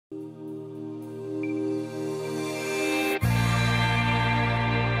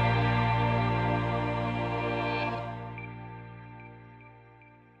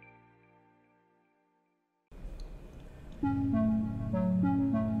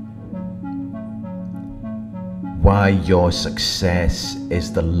Why your success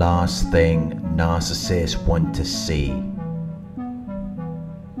is the last thing narcissists want to see.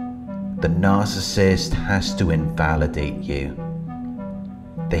 The narcissist has to invalidate you.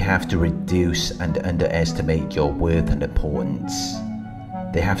 They have to reduce and underestimate your worth and importance.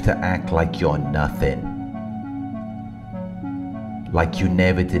 They have to act like you're nothing. Like you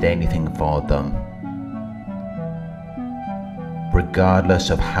never did anything for them.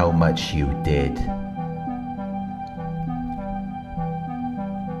 Regardless of how much you did.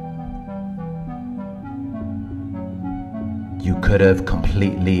 You could have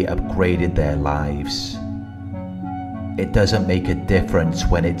completely upgraded their lives. It doesn't make a difference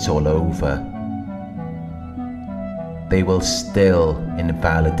when it's all over. They will still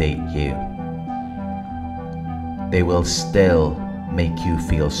invalidate you. They will still make you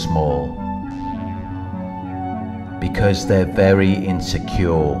feel small. Because they're very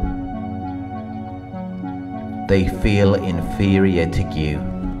insecure. They feel inferior to you.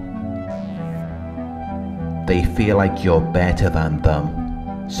 They feel like you're better than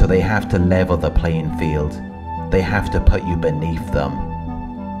them, so they have to level the playing field. They have to put you beneath them.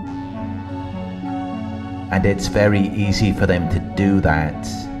 And it's very easy for them to do that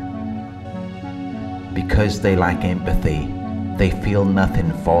because they lack empathy. They feel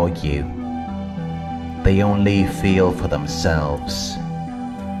nothing for you. They only feel for themselves.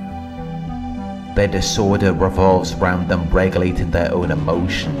 Their disorder revolves around them regulating their own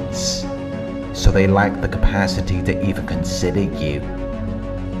emotions. So they lack the capacity to even consider you.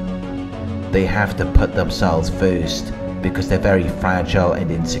 They have to put themselves first because they're very fragile and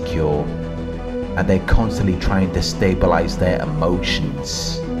insecure, and they're constantly trying to stabilize their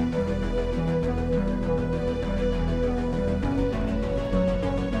emotions.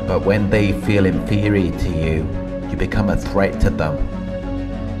 But when they feel inferior to you, you become a threat to them.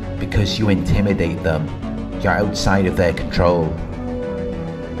 Because you intimidate them, you're outside of their control.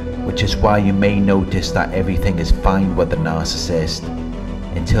 Which is why you may notice that everything is fine with the narcissist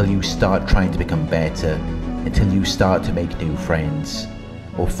until you start trying to become better, until you start to make new friends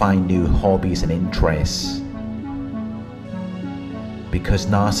or find new hobbies and interests. Because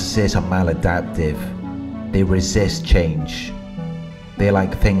narcissists are maladaptive, they resist change. They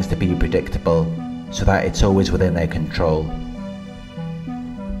like things to be predictable so that it's always within their control.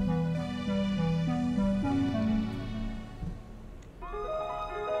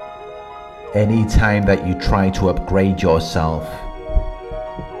 Anytime that you try to upgrade yourself,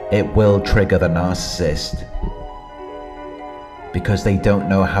 it will trigger the narcissist because they don't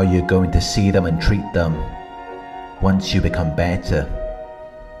know how you're going to see them and treat them once you become better.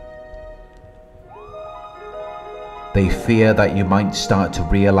 They fear that you might start to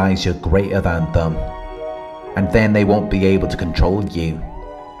realize you're greater than them, and then they won't be able to control you,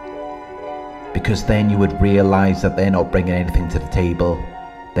 because then you would realize that they're not bringing anything to the table.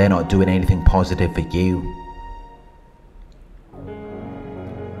 They're not doing anything positive for you.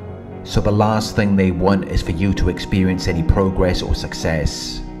 So the last thing they want is for you to experience any progress or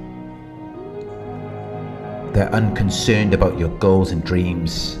success. They're unconcerned about your goals and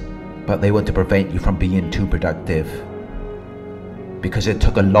dreams, but they want to prevent you from being too productive. Because it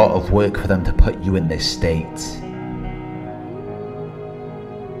took a lot of work for them to put you in this state.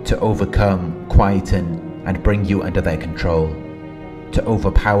 To overcome, quieten, and bring you under their control. To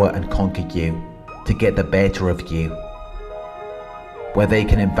overpower and conquer you, to get the better of you, where they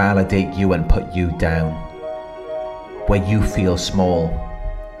can invalidate you and put you down, where you feel small,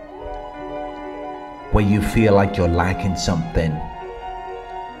 where you feel like you're lacking something,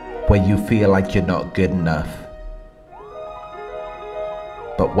 where you feel like you're not good enough.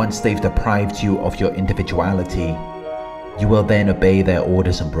 But once they've deprived you of your individuality, you will then obey their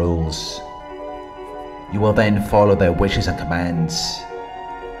orders and rules. You will then follow their wishes and commands.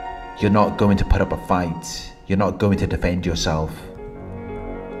 You're not going to put up a fight. You're not going to defend yourself.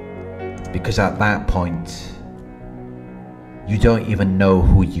 Because at that point, you don't even know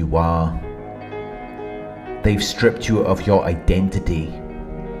who you are. They've stripped you of your identity.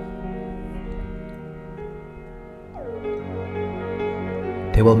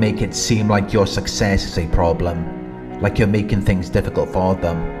 They will make it seem like your success is a problem, like you're making things difficult for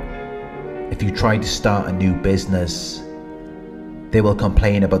them. If you try to start a new business, they will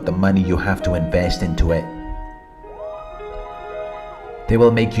complain about the money you have to invest into it. They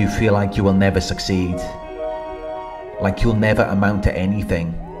will make you feel like you will never succeed, like you'll never amount to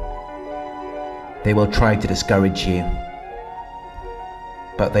anything. They will try to discourage you,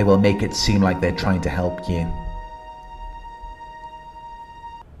 but they will make it seem like they're trying to help you.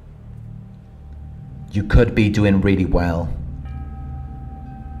 You could be doing really well,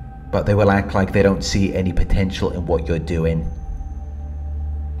 but they will act like they don't see any potential in what you're doing.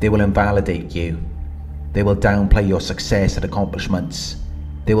 They will invalidate you. They will downplay your success and accomplishments.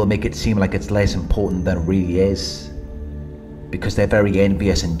 They will make it seem like it's less important than it really is. Because they're very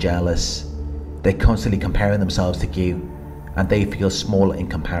envious and jealous. They're constantly comparing themselves to you, and they feel small in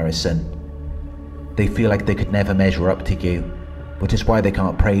comparison. They feel like they could never measure up to you, which is why they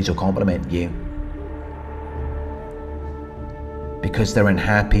can't praise or compliment you. Because they're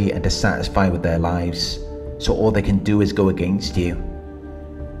unhappy and dissatisfied with their lives, so all they can do is go against you.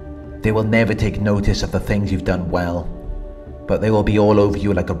 They will never take notice of the things you've done well, but they will be all over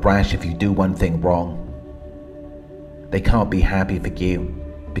you like a rash if you do one thing wrong. They can't be happy for you,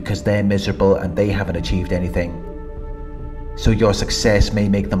 because they're miserable and they haven't achieved anything. So your success may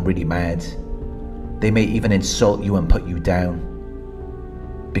make them really mad. They may even insult you and put you down,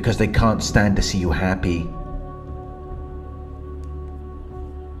 because they can't stand to see you happy.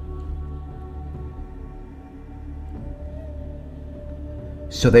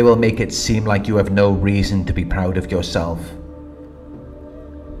 So they will make it seem like you have no reason to be proud of yourself.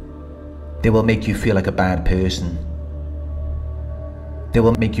 They will make you feel like a bad person. They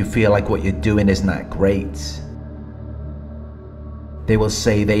will make you feel like what you're doing isn't that great. They will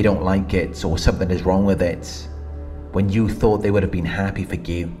say they don't like it or something is wrong with it, when you thought they would have been happy for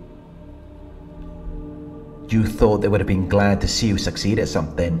you. You thought they would have been glad to see you succeed at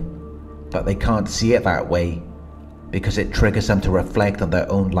something, but they can't see it that way, because it triggers them to reflect on their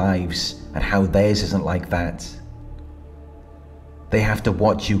own lives and how theirs isn't like that. They have to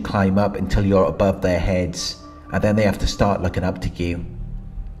watch you climb up until you're above their heads, and then they have to start looking up to you,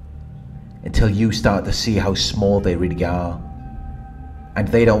 until you start to see how small they really are, and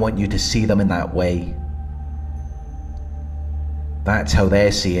they don't want you to see them in that way. That's how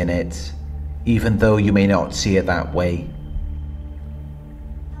they're seeing it, even though you may not see it that way.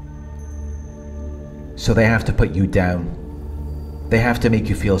 So they have to put you down. They have to make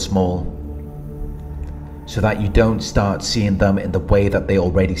you feel small, so that you don't start seeing them in the way that they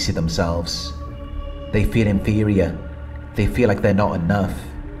already see themselves. They feel inferior. They feel like they're not enough.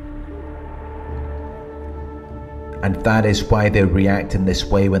 And that is why they react in this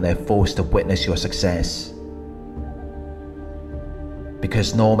way when they're forced to witness your success.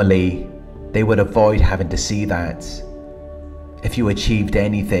 Because normally, they would avoid having to see that. If you achieved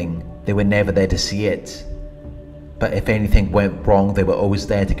anything, they were never there to see it. But if anything went wrong, they were always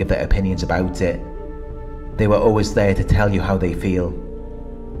there to give their opinions about it. They were always there to tell you how they feel.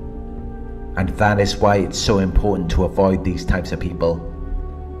 And that is why it's so important to avoid these types of people.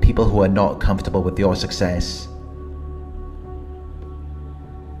 People who are not comfortable with your success.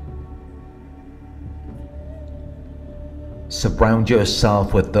 Surround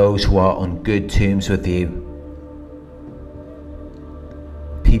yourself with those who are on good terms with you.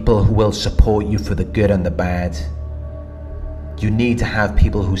 People who will support you for the good and the bad. You need to have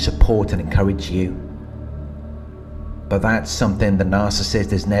people who support and encourage you. But that's something the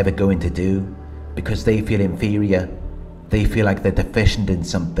narcissist is never going to do, because they feel inferior. They feel like they're deficient in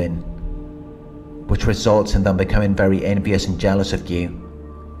something, which results in them becoming very envious and jealous of you.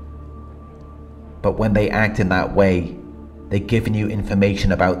 But when they act in that way, they're giving you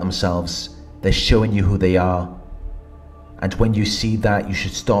information about themselves. They're showing you who they are. And when you see that, you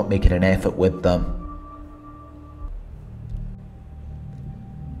should start making an effort with them.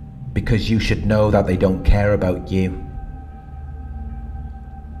 Because you should know that they don't care about you.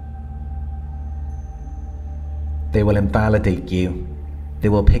 They will invalidate you. They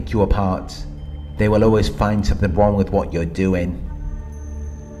will pick you apart. They will always find something wrong with what you're doing.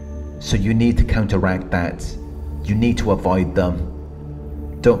 So you need to counteract that. You need to avoid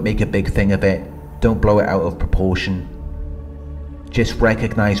them. Don't make a big thing of it. Don't blow it out of proportion. Just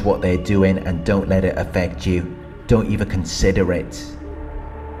recognize what they're doing and don't let it affect you. Don't even consider it.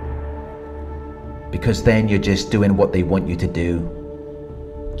 Because then you're just doing what they want you to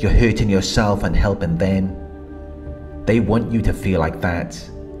do. You're hurting yourself and helping them. They want you to feel like that,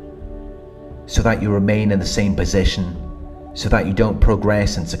 so that you remain in the same position, so that you don't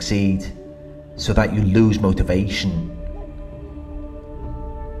progress and succeed, so that you lose motivation.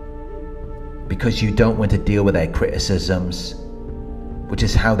 Because you don't want to deal with their criticisms, which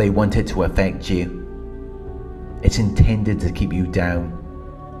is how they want it to affect you. It's intended to keep you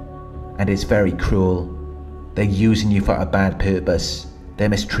down, and it's very cruel. They're using you for a bad purpose. They're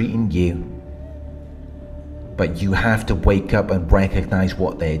mistreating you. But you have to wake up and recognize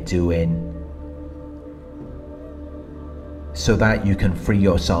what they're doing, so that you can free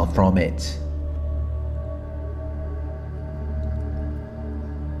yourself from it.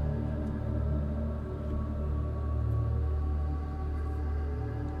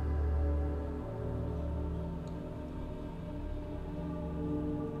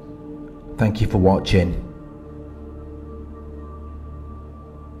 Thank you for watching.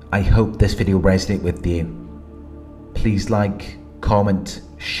 I hope this video resonated with you. Please like, comment,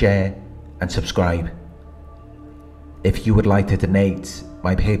 share and subscribe. If you would like to donate,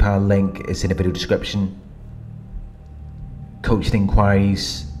 my PayPal link is in the video description. Coaching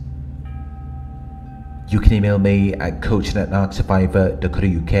inquiries, you can email me at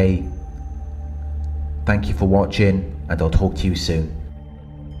coaching@narcsurvivor.co.uk. Thank you for watching and I'll talk to you soon.